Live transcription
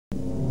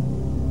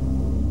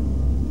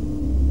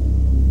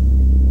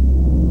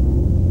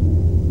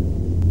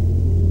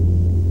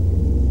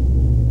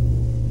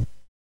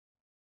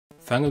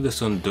Fang of the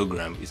Sun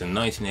Dougram is a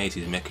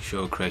 1980s mecha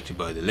show created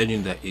by the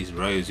legend that is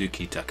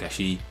Ryozuki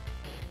Takashi.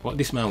 What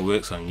this man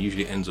works on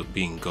usually ends up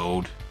being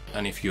gold,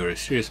 and if you're a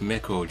serious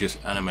mecha or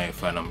just anime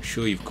fan, I'm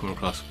sure you've come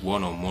across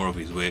one or more of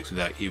his works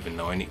without even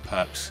knowing it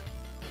perhaps.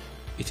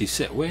 It is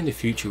set way in the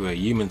future where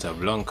humans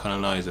have long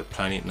colonized a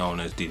planet known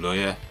as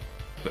Deloya,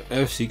 but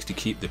Earth seeks to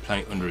keep the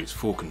planet under its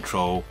full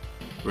control,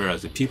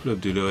 whereas the people of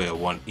Deloya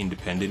want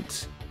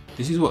independence.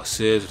 This is what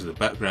serves as the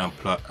background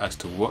plot as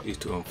to what is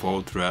to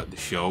unfold throughout the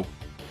show.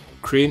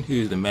 Kryn, who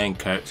is the main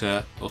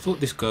character, I thought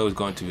this guy was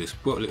going to be a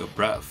spoiled little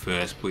brat at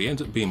first, but he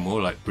ends up being more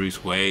like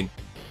Bruce Wayne,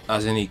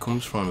 as in he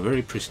comes from a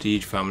very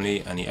prestige family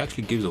and he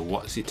actually gives a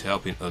what's it to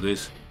helping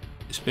others,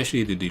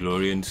 especially the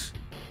DeLoreans.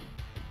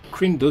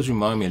 Kryn does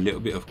remind me a little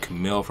bit of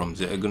Camille from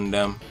Zeta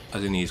Gundam,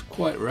 as in he is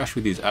quite rash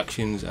with his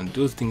actions and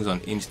does things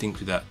on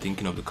instinct without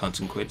thinking of the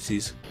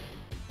consequences,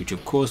 which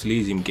of course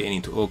leaves him getting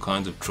into all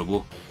kinds of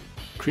trouble.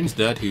 Kryn's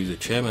dad, who is the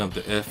chairman of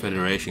the Earth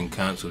Federation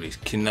Council, is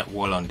kidnapped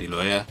while on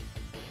Deloya.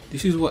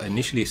 This is what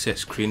initially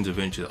sets Kryn's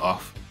adventure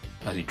off,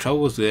 as he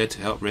travels there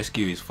to help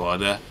rescue his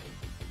father,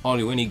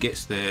 only when he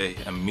gets there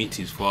and meets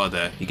his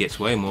father, he gets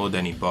way more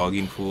than he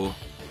bargained for.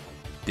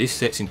 This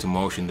sets into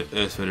motion the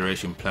Earth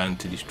Federation plan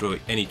to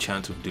destroy any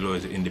chance of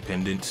Deloya's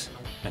independence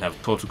and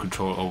have total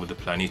control over the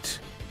planet.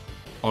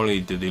 Only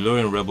the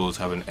Delorean rebels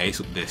have an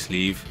ace up their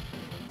sleeve,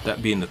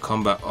 that being the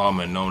combat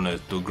armor known as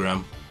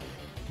Dougram.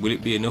 Will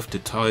it be enough to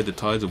tie the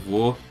tides of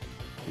war?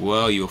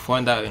 Well, you'll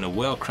find out in a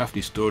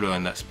well-crafted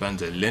storyline that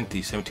spans a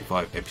lengthy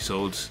 75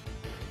 episodes.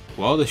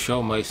 While the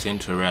show may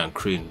centre around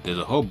Kryn, there's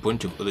a whole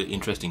bunch of other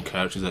interesting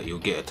characters that you'll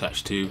get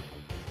attached to,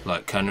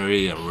 like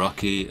Canary and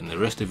Rocky and the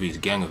rest of his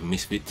gang of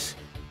misfits.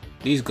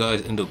 These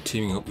guys end up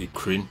teaming up with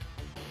Kryn,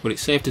 but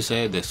it's safe to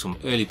say there's some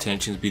early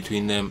tensions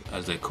between them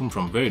as they come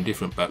from very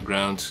different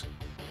backgrounds.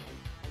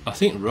 I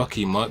think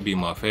Rocky might be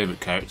my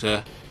favourite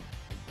character.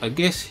 I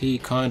guess he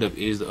kind of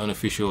is the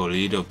unofficial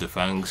leader of the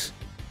Fangs.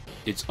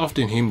 It's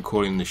often him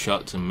calling the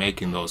shots and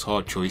making those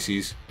hard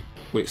choices,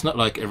 but it's not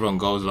like everyone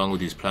goes along with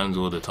his plans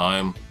all the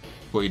time,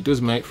 but it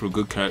does make for a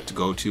good character to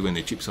go to when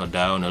the chips are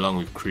down along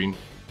with Kryn.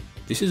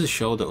 This is a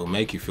show that will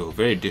make you feel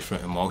very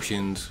different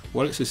emotions.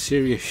 While it's a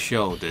serious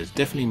show, there's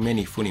definitely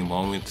many funny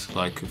moments,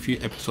 like a few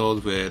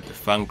episodes where the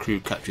Fang crew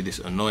capture this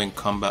annoying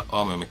combat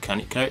armor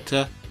mechanic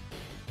character,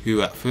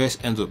 who at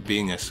first ends up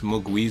being a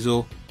smug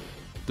weasel.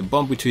 The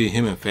bond between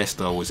him and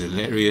Festa was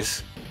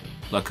hilarious,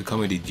 like a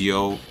comedy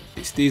duo.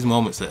 It's these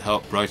moments that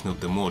help brighten up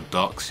the more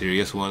dark,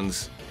 serious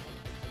ones.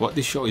 What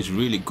this show is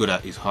really good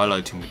at is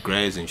highlighting the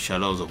greys and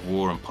shadows of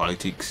war and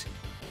politics.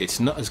 It's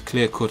not as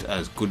clear cut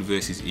as good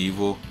versus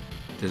evil.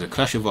 There's a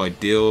clash of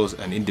ideals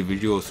and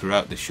individuals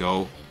throughout the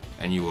show,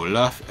 and you will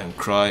laugh and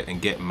cry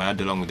and get mad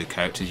along with the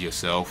characters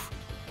yourself.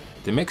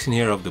 The mechs in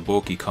here are of the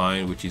bulky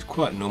kind, which is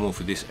quite normal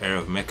for this era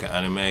of mecha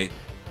anime.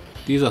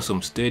 These are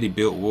some sturdy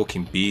built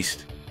walking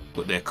beasts,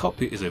 but their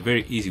cockpit is a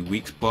very easy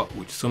weak spot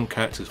which some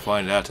characters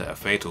find out at a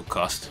fatal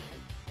cost.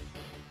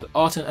 The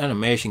art and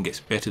animation gets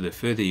better the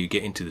further you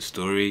get into the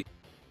story.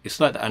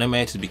 It's like the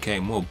animators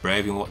became more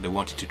brave in what they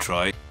wanted to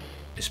try,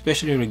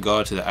 especially in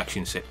regard to the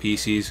action set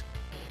pieces.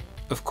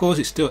 Of course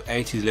it's still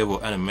 80s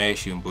level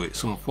animation, but it's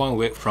some fine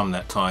work from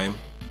that time.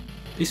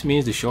 This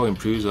means the show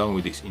improves along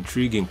with its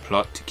intriguing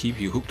plot to keep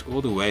you hooked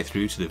all the way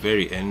through to the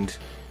very end.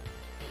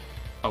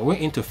 I went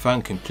into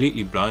Fang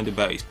completely blind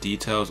about its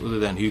details other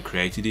than who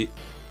created it,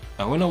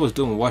 and when I was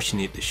done watching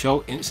it, the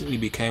show instantly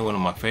became one of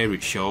my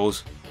favourite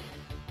shows.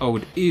 I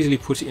would easily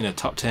put it in a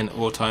top 10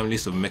 all-time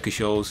list of mecha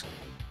shows.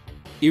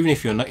 Even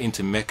if you're not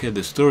into mecha,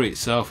 the story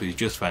itself is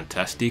just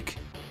fantastic.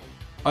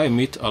 I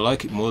admit I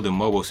like it more than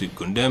Mobile Suit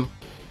Gundam,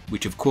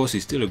 which of course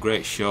is still a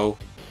great show,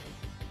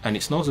 and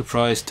it's no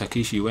surprise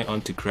Takeshi went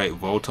on to create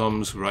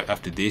Voltoms right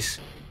after this.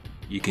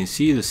 You can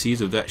see the seeds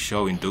of that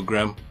show in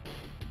Dougram.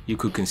 You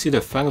could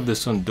consider Fang of the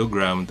Sun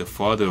Dougram the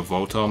father of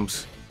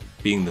Voltoms,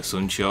 being the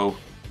Sun show.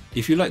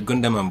 If you like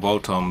Gundam and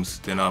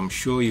Voltoms, then I'm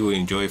sure you will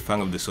enjoy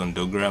Fang of the Sun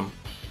Dougram.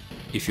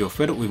 If you're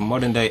fed up with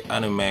modern day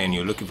anime and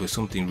you're looking for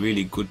something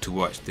really good to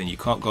watch, then you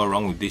can't go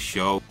wrong with this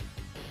show.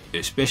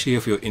 Especially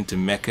if you're into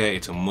mecha,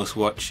 it's a must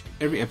watch.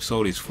 Every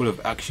episode is full of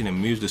action and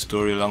moves the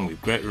story along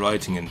with great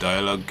writing and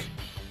dialogue.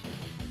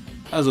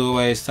 As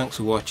always, thanks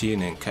for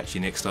watching and catch you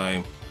next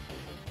time.